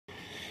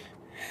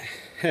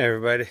Hey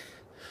everybody.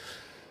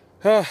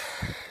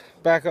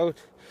 Back out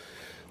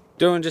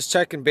just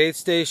checking bait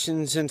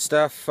stations and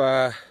stuff.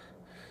 Had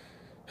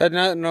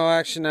no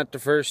action at the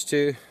first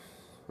two.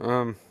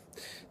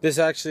 This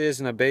actually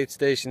isn't a bait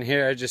station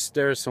here.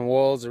 There were some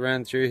wolves that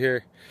ran through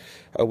here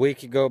a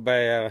week ago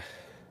by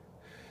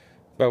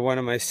one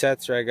of my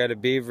sets where I got a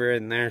beaver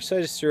in there. So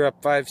I just threw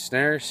up 5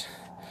 snares.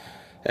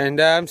 And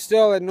I'm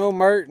still at no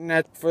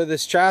martin for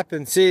this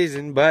trapping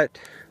season, but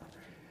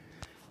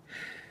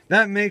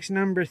that makes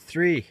number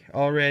 3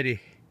 already.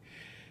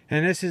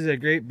 And this is a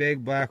great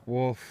big black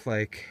wolf.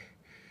 Like,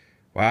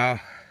 wow.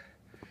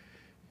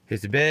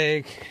 It's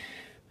big,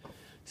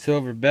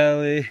 silver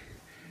belly,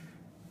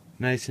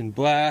 nice and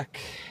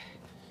black.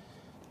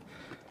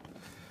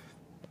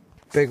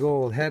 Big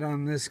old head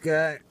on this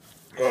guy.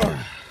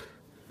 Ugh.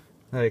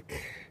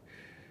 Like,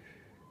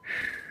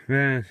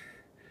 man,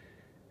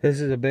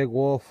 this is a big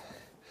wolf.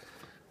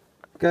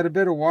 Got a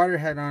bit of water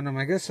head on him.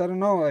 I guess, I don't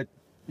know,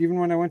 even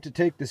when I went to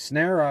take the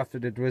snare off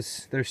it,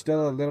 there's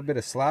still a little bit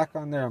of slack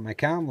on there on my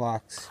cam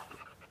locks.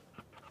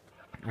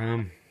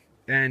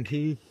 And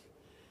he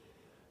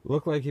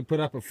looked like he put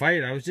up a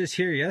fight. I was just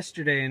here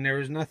yesterday and there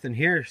was nothing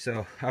here,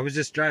 so I was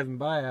just driving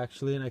by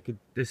actually, and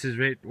this is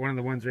one of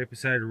the ones right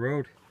beside the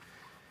road.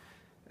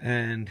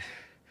 And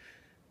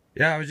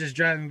yeah, I was just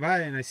driving by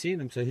and I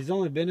seen him. So he's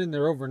only been in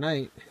there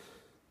overnight.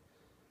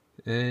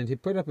 And he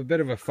put up a bit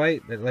of a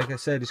fight, but like I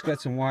said, he's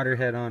got some water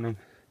head on him.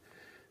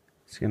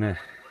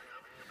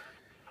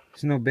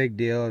 It's no big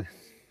deal.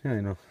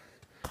 You know,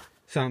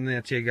 something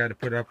that you got to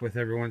put up with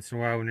every once in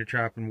a while when you're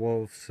trapping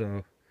wolves.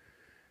 So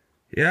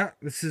yeah,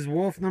 this is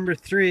wolf number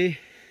 3.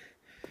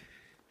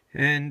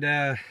 And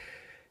I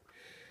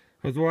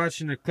was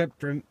watching a clip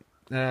from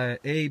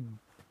Abe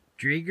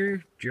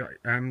Drieger.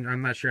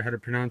 I'm not sure how to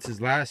pronounce his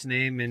last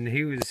name, and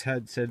he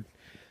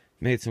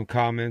made some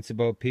comments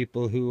about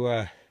people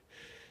who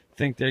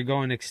think they're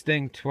going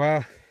extinct.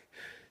 Well,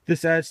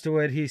 this adds to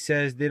what he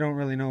says. They don't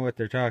really know what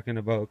they're talking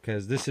about,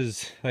 because this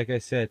is, like I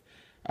said,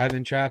 I've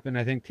been trapping.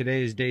 I think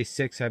today is day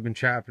 6. I've been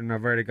trapping.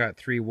 I've already got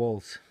 3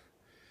 wolves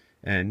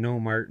and no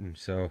martin.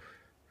 So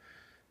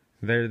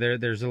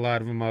there's a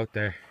lot of them out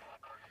there.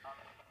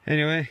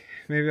 Anyway,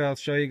 maybe I'll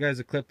show you guys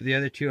a clip of the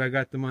other 2. I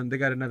got them on. They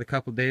got another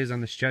couple days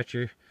on the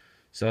stretcher,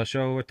 so I'll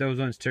show what those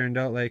ones turned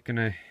out like. And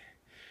I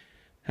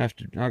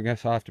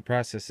guess I'll have to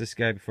process this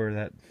guy before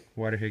that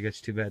water here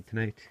gets too bad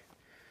tonight.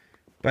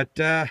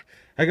 But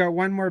I got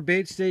one more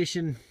bait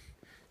station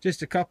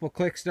just a couple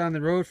clicks down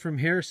the road from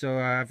here. So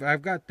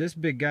I've got this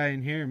big guy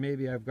in here.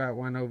 Maybe I've got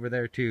one over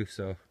there too.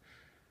 So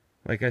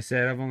like I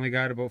said, I've only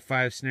got about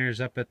 5 snares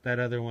up at that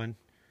other one.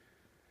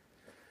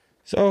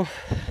 So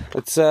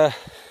let's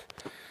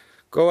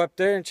go up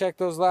there and check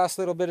those last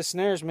little bit of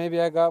snares. Maybe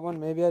I got one,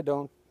 maybe I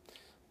don't.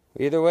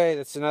 Either way,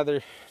 that's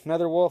another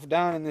wolf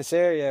down in this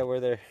area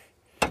where they're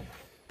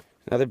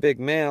another big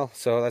male.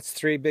 So that's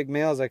 3 big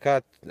males I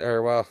caught,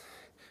 or well,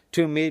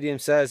 2 medium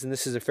size, and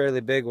this is a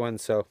fairly big one.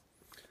 So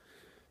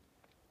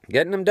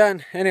getting them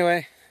done.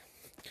 Anyway,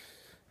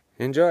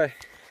 enjoy.